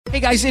Hey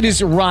guys, it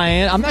is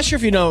Ryan. I'm not sure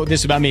if you know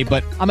this about me,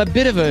 but I'm a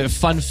bit of a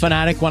fun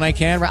fanatic when I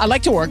can. I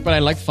like to work, but I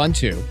like fun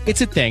too.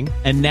 It's a thing.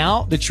 And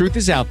now the truth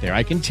is out there.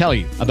 I can tell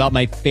you about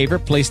my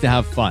favorite place to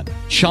have fun.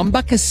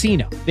 Chumba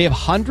Casino. They have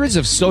hundreds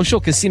of social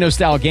casino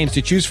style games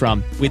to choose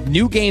from with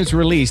new games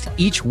released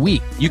each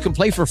week. You can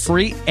play for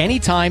free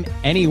anytime,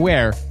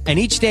 anywhere. And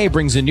each day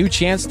brings a new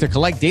chance to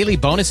collect daily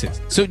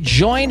bonuses. So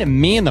join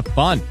me in the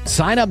fun.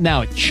 Sign up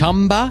now at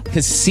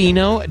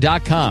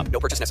ChumbaCasino.com. No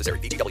purchase necessary.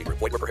 VGW.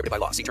 Void were prohibited by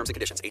law. See terms and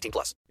conditions.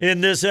 18+.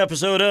 In this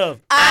episode of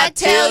I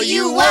Tell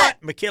You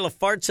What, Michaela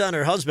farts on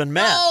her husband,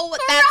 Matt. No,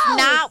 that's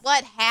not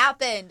what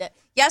happened.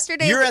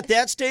 Yesterday, You're at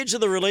that stage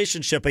of the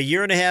relationship, a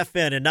year and a half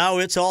in, and now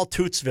it's all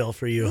Tootsville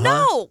for you, huh?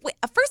 No. Wait,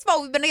 first of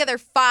all, we've been together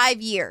 5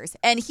 years,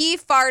 and he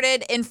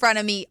farted in front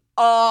of me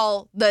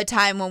all the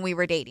time when we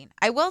were dating.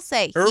 I will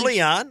say.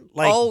 Early on?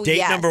 Like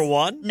date number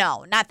one?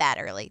 No, not that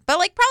early. But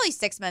like probably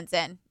 6 months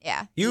in.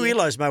 Yeah. You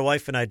realize my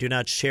wife and I do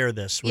not share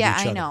this with each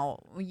other. Yeah, I know.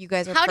 You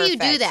guys are How do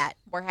perfect. you do that?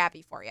 We're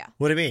happy for you.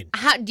 What do you mean?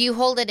 How do you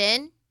hold it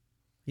in?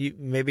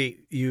 What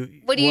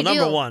do you do?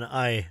 Number one,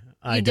 I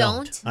You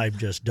don't. I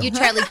just don't. You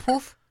Charlie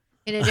Poof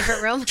in a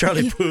different room?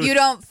 Charlie Puth. You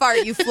don't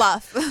fart, you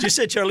fluff. Did you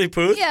say Charlie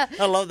Puth? Yeah.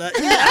 I love that.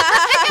 Yeah.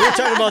 We were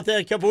talking about that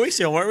a couple weeks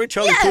ago, weren't we?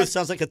 Charlie Puth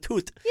sounds like a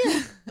tooth.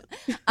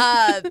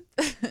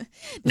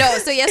 No,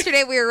 so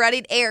yesterday we were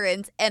running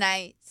errands, and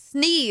I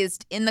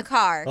sneezed in the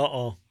car.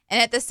 Uh-oh.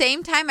 And at the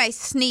same time I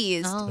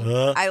sneezed,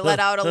 Oh. I let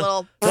out a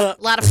little... A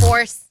lot of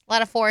force.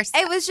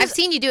 It was just... I've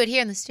seen you do it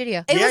here in the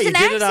studio. It was you an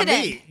did accident. it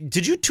on me.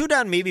 Did you toot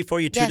on me before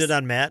you tooted Yes.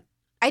 on Matt?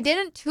 I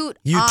didn't toot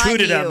You on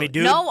tooted you. on me,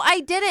 dude. No,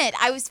 I didn't.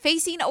 I was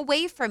facing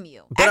away from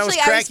you. But I was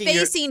Actually, I was cracking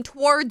your- facing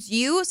towards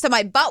you, so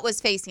my butt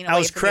was facing away I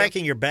was from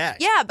cracking your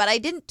back. you. Yeah, but I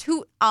didn't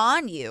toot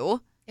on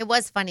you. It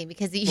was funny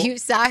because you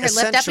saw her lift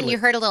up and essentially. you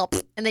heard a little,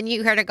 and then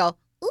you heard her go,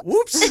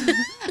 Whoops. I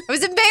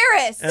was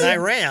embarrassed. And I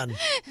ran.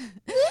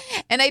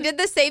 And I did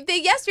the same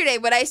thing yesterday.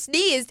 When I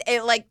sneezed,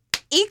 it like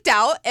eked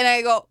out, and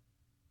I go,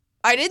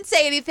 I didn't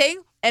say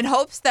anything in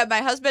hopes that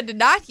my husband did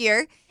not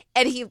hear.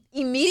 And he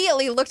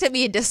immediately looked at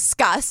me in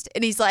disgust,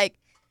 and he's like,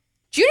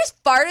 did you just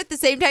fart at the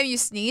same time you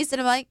sneezed? And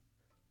I'm like,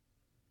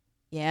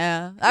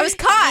 yeah. I was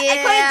caught. Yeah. I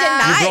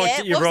couldn't deny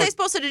it. You What was broke- I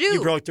supposed to do?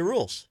 You broke the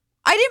rules.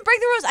 I didn't break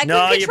the rules. I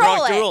No, couldn't you control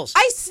broke the it. rules.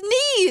 I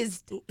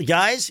sneezed.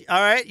 Guys,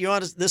 all right,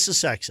 this is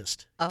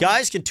sexist. Oh.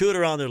 Guys can toot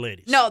around their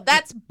ladies. No,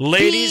 that's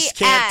Ladies BS.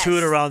 can't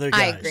toot around their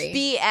I guys. agree.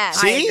 BS.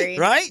 See? I agree.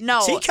 Right?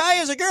 No. See,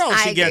 Kai is a girl.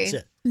 I She gets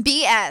agree. it.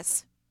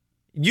 BS.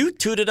 You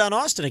tooted on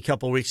Austin a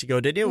couple weeks ago,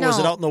 didn't you? Was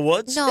it No. out in the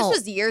woods? no. This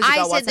was years I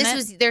ago, said wasn't this it?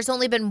 was, there's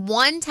only been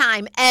one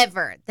time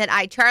ever that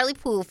I Charlie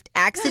Poofed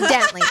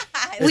accidentally.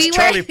 It's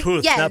Charlie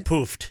Puth, yes. not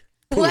poofed.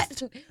 What?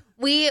 Poofed.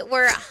 We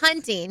were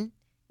hunting.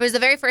 It was the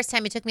very first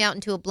time he took me out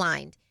into a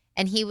blind.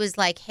 And he was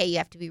like, hey, you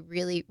have to be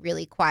really,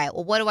 really quiet.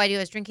 Well, what do? I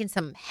was drinking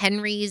some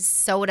Henry's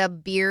soda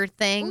beer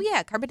thing. Oh,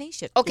 yeah,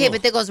 carbonation. Okay, Ugh.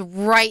 but that goes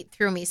right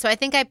through me. So I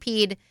think I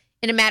peed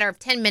in a matter of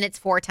 10 minutes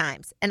 4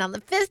 times. And on the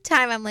 5th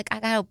time, I'm like, I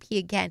got to pee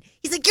again.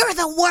 He's like, you're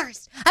the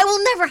worst. I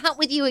will never hunt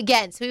with you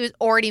again. So he was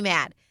already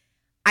mad.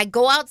 I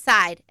go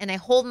outside and I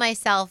prop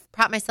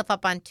myself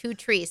up on 2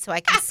 trees so I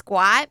can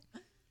squat.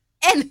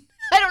 And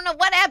I don't know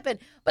what happened,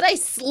 but I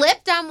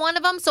slipped on one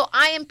of them. So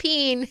I am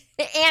peeing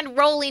and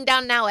rolling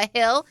down now a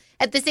hill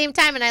at the same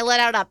time. And I let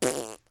out a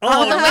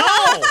Oh, the way-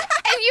 no.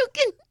 and you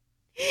can.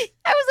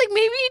 I was like,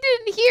 maybe he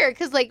didn't hear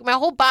because like my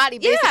whole body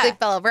basically Yeah.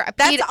 fell over. I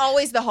That's peed,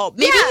 always the hope.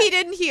 Maybe Yeah. he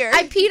didn't hear.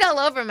 I peed all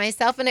over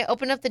myself and I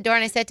opened up the door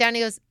and I sat down and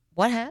he goes,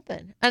 what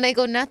happened? And I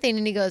go, nothing.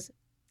 And he goes,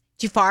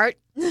 did you fart?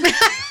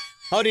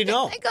 How do you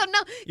know? I go, no,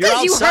 You're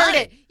because you outside. heard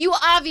it. You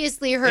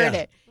obviously heard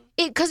Yeah. it.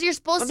 Because you're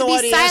supposed Well, to then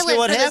why be did you ask me silent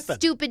what for the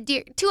happened? stupid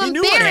deer. To You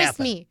knew what embarrass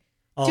happened. me.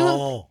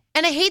 Oh.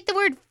 And I hate the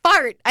word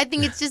fart. I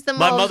think it's just the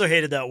My most. mother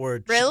hated that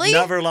word. Really? She's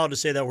never allowed to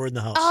say that word in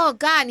the house. Oh,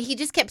 God. And he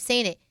just kept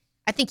saying it.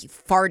 I think you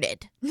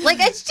farted. Like,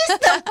 it's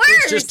just the worst.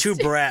 It's just too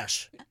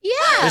brash. Yeah.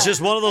 It's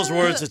just one of those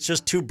words that's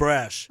just too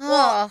brash.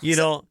 Oh. You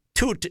know,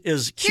 toot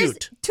is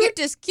cute. Toot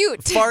is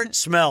cute. Fart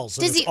smells.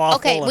 and Does it's he? awful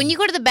Okay, and- when you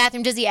go to the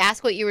bathroom, does he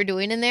ask what you were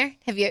doing in there?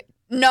 Have you?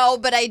 No,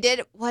 but I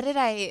did. What did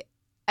I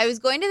was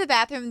going to the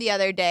bathroom the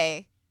other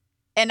day,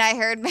 and I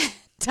heard Matt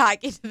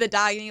talking to the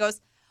dog, and he goes,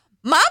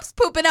 Mom's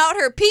pooping out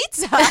her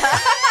pizza.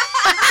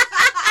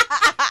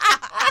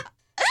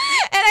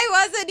 And I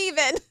wasn't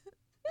even.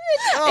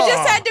 I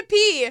just had to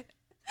pee.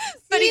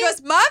 But he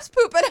goes, Mom's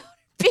pooping out her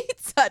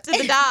pizza to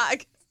the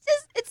dog.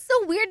 It's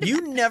so weird.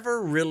 You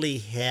never really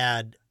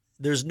had.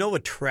 There's no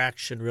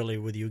attraction really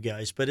with you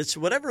guys, but it's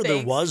whatever there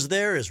Thanks. was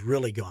there is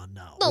really gone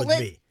now No, with let-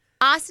 me.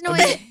 Austin I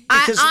always, mean,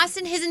 because-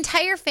 Austin, his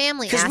entire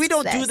family. Because we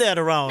don't do that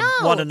around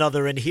No. one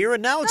another in here,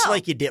 and now it's No.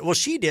 like you did. Well,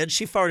 she did.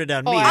 She farted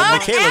on me, Oh, and I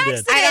Michaela did.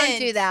 accident. I don't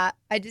do that.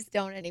 I just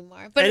don't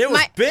anymore. But And it was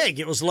my, big.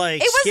 It was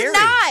like It was scary.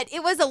 not.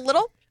 It was a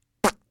little.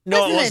 No, it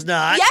Wasn't was it?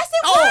 not. Yes,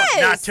 it Oh,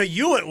 was. not to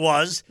you it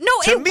was. No,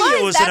 to it me was.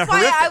 it was That's in a why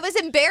horrific. I was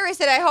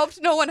embarrassed and I hoped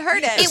no one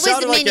heard it. It was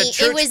sounded like mini. a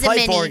church It was a pipe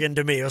mini. organ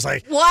to me. It was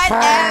like,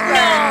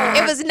 Whatever.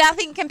 It was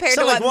nothing compared to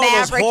Sounded what like one of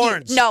those Maverick.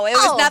 horns. No, it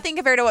was Oh. nothing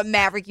compared to what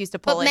Maverick used to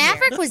pull But in here.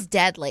 Maverick was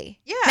deadly.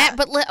 Yeah.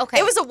 Okay.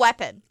 It was a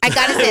weapon. I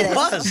gotta say it this.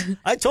 was.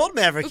 I told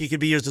Maverick he could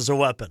be used as a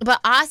weapon.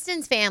 But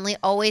Austin's family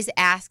always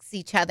asks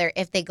each other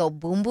if they go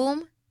boom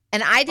boom.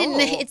 And I didn't.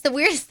 Oh. It's the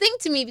weirdest thing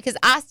to me because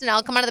Austin,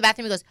 I'll come out of the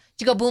bathroom and he goes,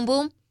 "Did you go boom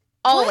boom?"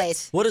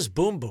 Always. What is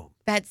boom boom?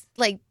 That's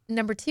like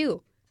number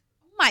 2.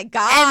 Oh my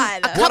God.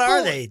 And What couple-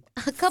 are they?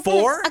 A couple,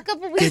 4? A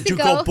couple weeks Did you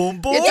ago. go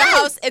boom boom?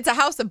 It's a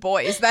house of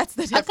boys. That's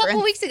the A difference.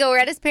 couple weeks ago, we're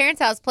at his parents'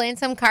 house playing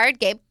some card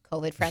game,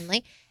 COVID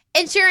friendly.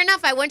 And sure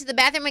enough, I went to the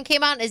bathroom and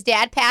came out, and his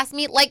dad passed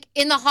me, like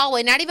in the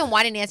hallway, not even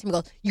wanting to answer me.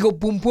 He goes, "You go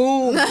boom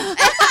boom," and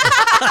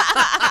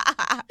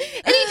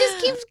he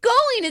just keeps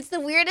going. It's the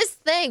weirdest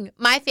thing.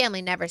 My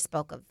family never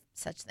spoke of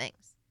such things.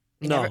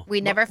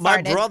 We never My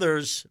farted.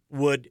 brothers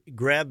would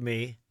grab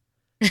me,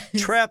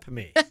 trap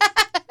me.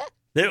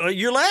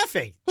 You're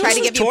laughing. Try This to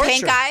was give you torture.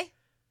 pink eye.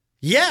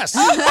 Yes.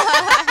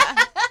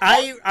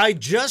 I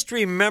just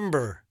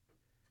remember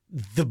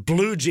the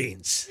blue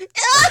jeans,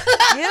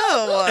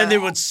 Ew. and they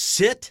would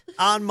sit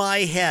on my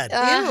head,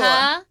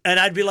 Uh-huh. and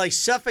I'd be like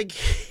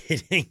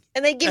suffocating.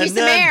 And they give you And some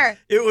then air.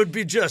 It would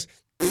be just.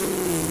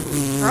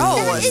 That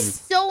Gross. is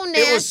so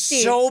nasty. It was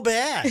so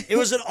bad. It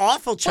was an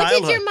awful What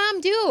childhood. did your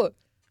mom do?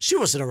 She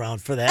wasn't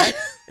around for that.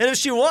 And if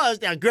she was,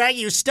 now, Greg,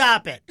 you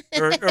stop it.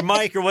 Or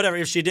Mike or whatever,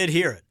 if she did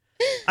hear it.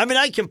 I mean,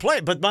 I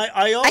complained, but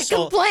I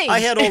complained.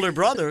 had older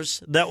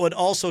brothers that would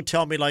also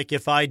tell me, like,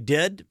 if I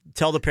did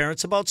tell the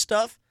parents about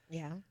stuff,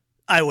 Yeah.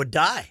 I would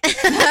die.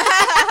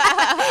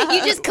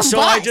 You just combust. So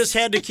I just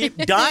had to keep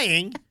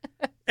dying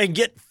and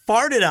get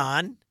farted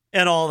on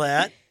and all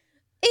that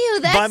Ew,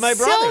 that's by my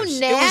brothers. so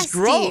nasty. It was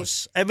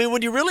gross. I mean,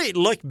 when you really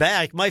look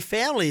back, my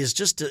family is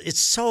just, it's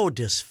so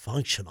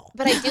dysfunctional.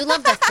 But I do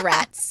love the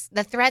threats.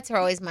 The threats are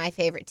always my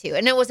favorite too.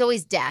 And it was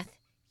always death.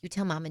 You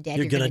tell mom and dad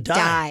You're you're gonna going to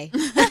die.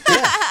 Yeah.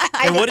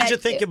 I And did what did that you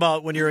think too.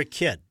 about when you're a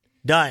kid?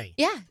 Dying.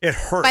 Yeah. It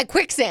hurt. By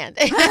quicksand.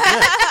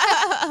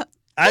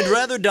 I'd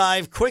rather die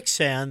of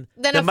quicksand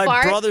Than than a my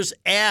fart? brother's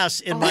ass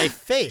in my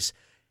face.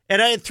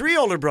 And I had 3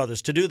 older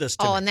brothers to do this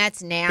to Oh, me. and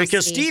that's nasty.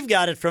 Because Steve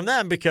got it from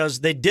them because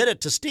they did it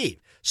to Steve.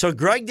 So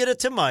Greg did it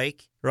to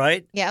Mike,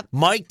 right? Yep.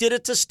 Mike did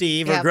it to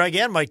Steve, or Yep. Greg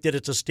and Mike did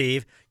it to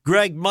Steve.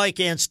 Greg, Mike,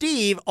 and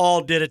Steve all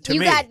did it to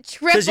You me. got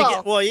 'Cause you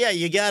triple.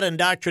 you got to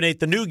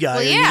indoctrinate the new guy.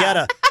 Well, or yeah. You got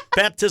to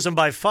baptism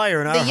by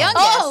fire in our The house.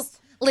 youngest.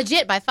 Oh,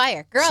 legit by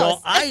fire. Gross.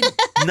 So I'm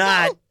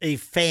not a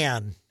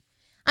fan.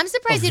 I'm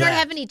surprised of you don't that.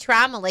 have any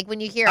trauma, like when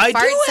you hear a I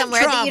fart do have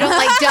somewhere that trauma. you don't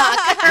like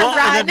duck or Well,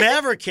 run. and then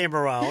Maverick came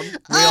around.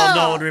 We all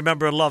know and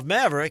remember and love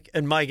Maverick.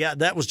 And my God,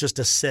 that was just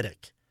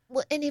acidic.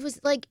 Well, and it was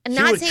like, He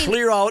not would saying.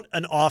 clear out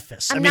an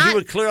office. I'm I mean, he not-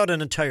 would clear out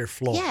an entire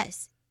floor.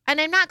 Yes.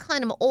 And I'm not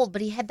calling him old,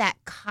 but he had that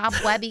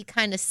cobwebby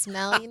kind of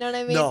smell. You know what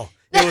I mean? No,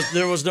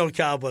 there was no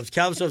cobwebs.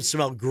 Cobwebs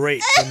smelled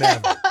great from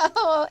Maverick.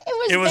 Oh,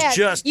 It was bad.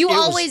 just- You it was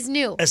always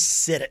knew.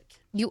 Acidic.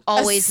 You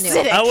always knew.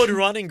 Acidic. I would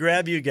run and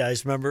grab you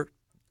guys, remember?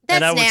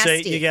 And I That's would say,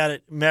 nasty. you got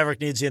it. Maverick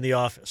needs you in the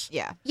office.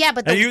 Yeah. Yeah,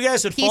 but And you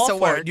guys would piece fall of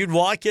for work. it. You'd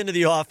walk into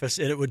the office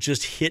and it would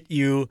just hit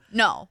you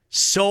No.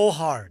 so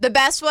hard. The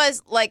best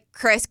was like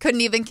Chris couldn't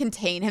even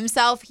contain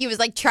himself. He was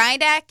like trying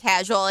to act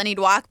casual and he'd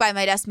walk by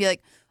my desk and be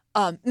like,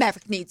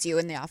 Maverick needs you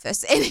in the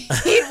office. And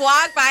he'd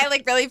walk by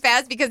like really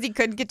fast because he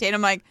couldn't contain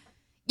him. Like,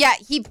 yeah,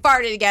 he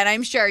farted again,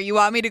 I'm sure. You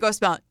want me to go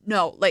smell it?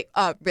 No, like,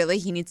 really?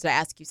 He needs to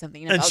ask you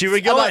something about, And she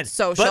would go about in.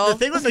 social. But the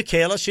thing with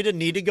Michaela, she didn't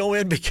need to go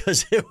in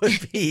because it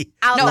would be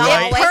Out no, the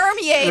right, it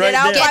permeated right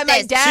out there. by my Get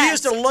this. desk. She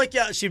used to look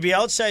out. She'd be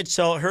outside,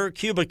 so her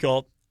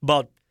cubicle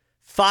about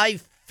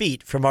 5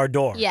 feet from our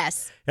door.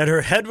 yes. And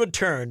her head would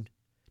turn.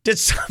 Did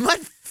someone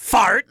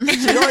fart?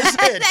 She'd always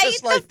say it That's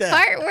just like the that.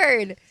 fart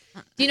word.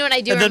 Do you know what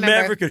I do And then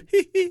remember? Maverick would,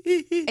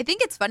 I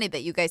think it's funny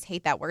that you guys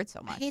hate that word so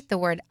I much. hate the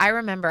word. I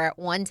remember at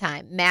one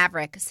time,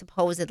 Maverick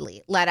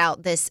supposedly let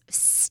out this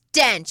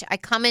stench. I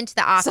come into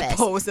the office.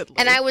 Supposedly.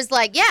 And I was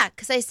like, yeah,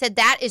 because I said,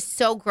 that is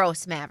so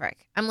gross,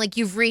 Maverick. I'm like,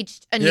 you've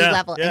reached a new Yeah,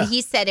 level. yeah. And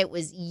he said it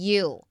was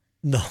you.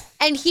 No.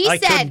 And he I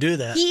said, couldn't do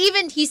that.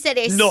 He said,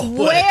 I No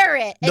swear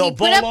it. And No, he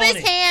put up baloney.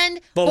 his hand,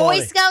 Baloney. Boy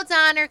Scouts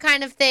honor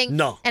kind of thing.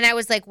 No. And I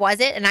was like, was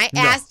it? And I No.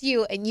 asked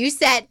you, and you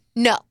said,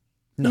 no.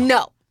 No.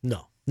 No.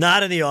 No.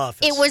 Not in the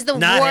office. It was the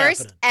Not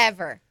worst happening.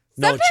 ever.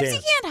 No Sometimes chance.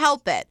 you can't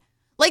help it.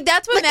 Like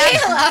that's what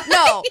Michaela. Matt.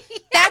 No,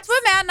 that's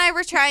what Matt and I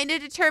were trying to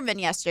determine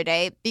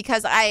yesterday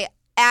because I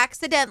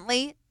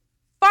accidentally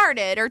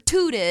farted or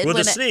tooted With a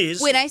when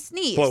sneeze. when I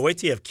sneezed. Boy, wait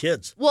till you have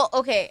kids. Well,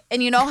 okay,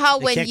 and you know how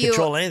They when can't you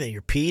control anything.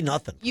 Your pee,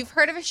 nothing. you've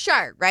heard of a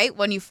shart, right?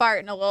 When you fart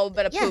and a little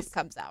bit of Yes. poop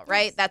comes out,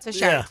 right? That's a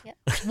shart. Yeah.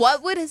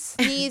 What would a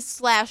sneeze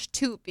 /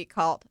 toot be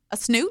called? A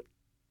snoot?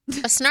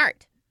 A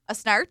snart. A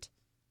snart?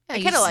 Yeah, I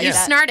you- kinda like you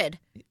that. snarted.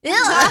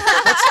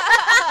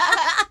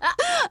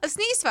 A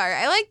sneeze fart.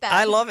 I like that.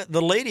 I love it.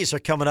 The ladies are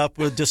coming up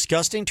with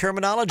disgusting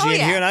terminology Oh, in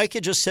yeah. here, and I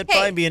could just sit Hey.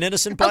 by and be an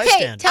innocent Okay,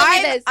 bystander. tell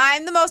me this.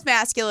 I'm the most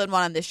masculine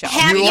one on this show.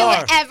 Have You you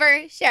are.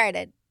 ever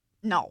sharted?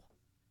 No.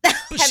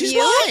 She's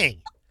you?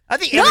 lying. I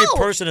think every No.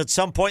 person at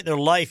some point in their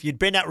life, you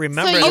may not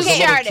remember So it you as a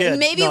little started. kid.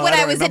 Maybe No, when I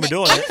don't was an remember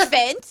doing it.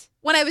 infant.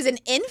 When I was an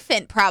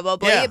infant,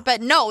 probably. Yeah.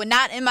 But no,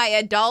 not in my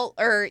adult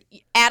or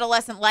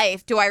adolescent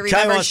life do I Kai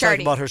remember wants to talk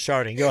sharting. about her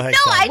sharding. Go ahead,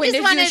 No, Kai. I When just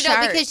did wanted you to know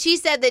shart? because she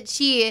said that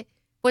she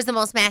was the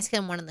most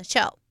masculine one on the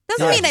show.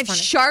 Doesn't Yeah. mean I've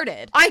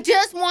sharted. I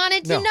just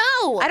wanted to No.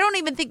 know. I don't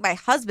even think my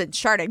husband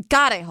sharted.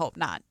 God, I hope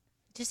not.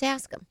 Just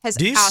ask him. Has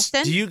Do you,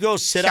 Austin? do you go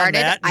sit on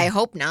Sharted? that? I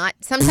hope not.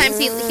 Sometimes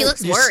he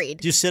looks Do you- worried.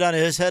 Do you sit on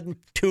his head and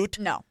toot?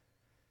 No.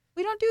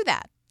 We don't do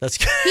that. That's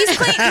He's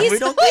clean. He's, we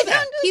don't do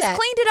that. He's that.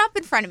 cleaned it up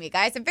in front of me,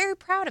 guys. I'm very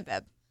proud of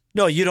him.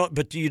 No, you don't.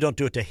 But you don't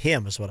do it to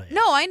him, is what I.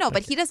 No, I know,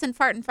 but he doesn't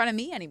fart in front of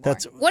me anymore.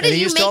 That's What and does he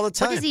you used make? to all the What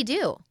time. does he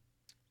do?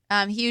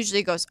 He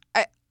usually goes,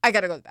 I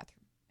gotta go to the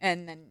bathroom,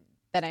 and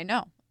then I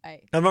know. I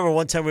remember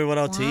one time we went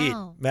out to eat.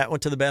 Wow. Matt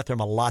went to the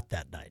bathroom a lot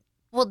that night.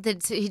 Well,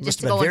 did he Must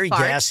just have go been very and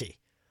fart? gassy.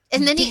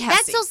 And then that's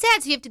Gassy. so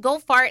sad. So you have to go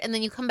fart and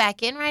then you come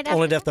back in right after.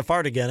 Only to have to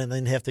fart again and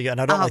then have to go. And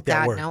I don't oh like that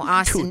God, word. no!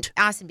 Austin, Toot.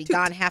 Austin, be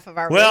gone half of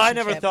our. Well, I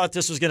never relationship. thought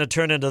this was going to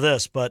turn into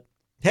this, but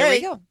Here we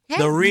hey, go.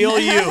 the real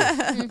you.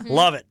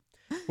 Love it.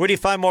 Where do you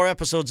find more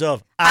episodes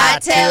of I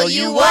tell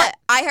you what,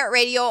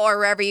 iHeartRadio or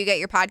wherever you get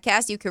your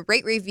podcast, you can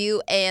rate,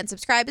 review, and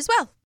subscribe as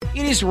well.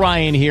 It is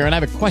Ryan here, and I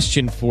have a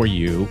question for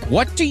you.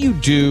 What do you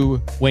do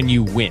when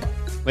you win?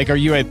 Like, are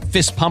you a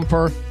fist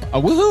pumper, a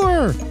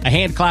woohooer, a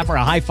hand clapper,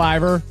 a high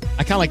fiver?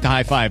 I kind of like the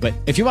high five, but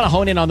if you want to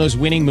hone in on those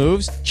winning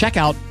moves, check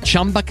out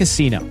Chumba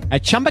Casino.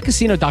 At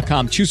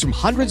ChumbaCasino.com, choose from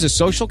hundreds of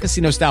social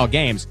casino-style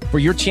games for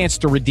your chance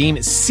to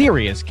redeem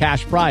serious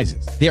cash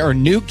prizes. There are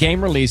new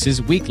game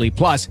releases weekly,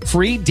 plus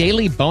free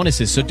daily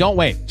bonuses. So don't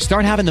wait.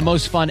 Start having the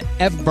most fun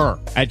ever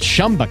at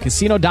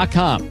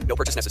ChumbaCasino.com. No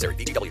purchase necessary.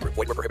 VGW Group.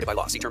 Void where prohibited by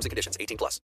law. See terms and conditions. 18+.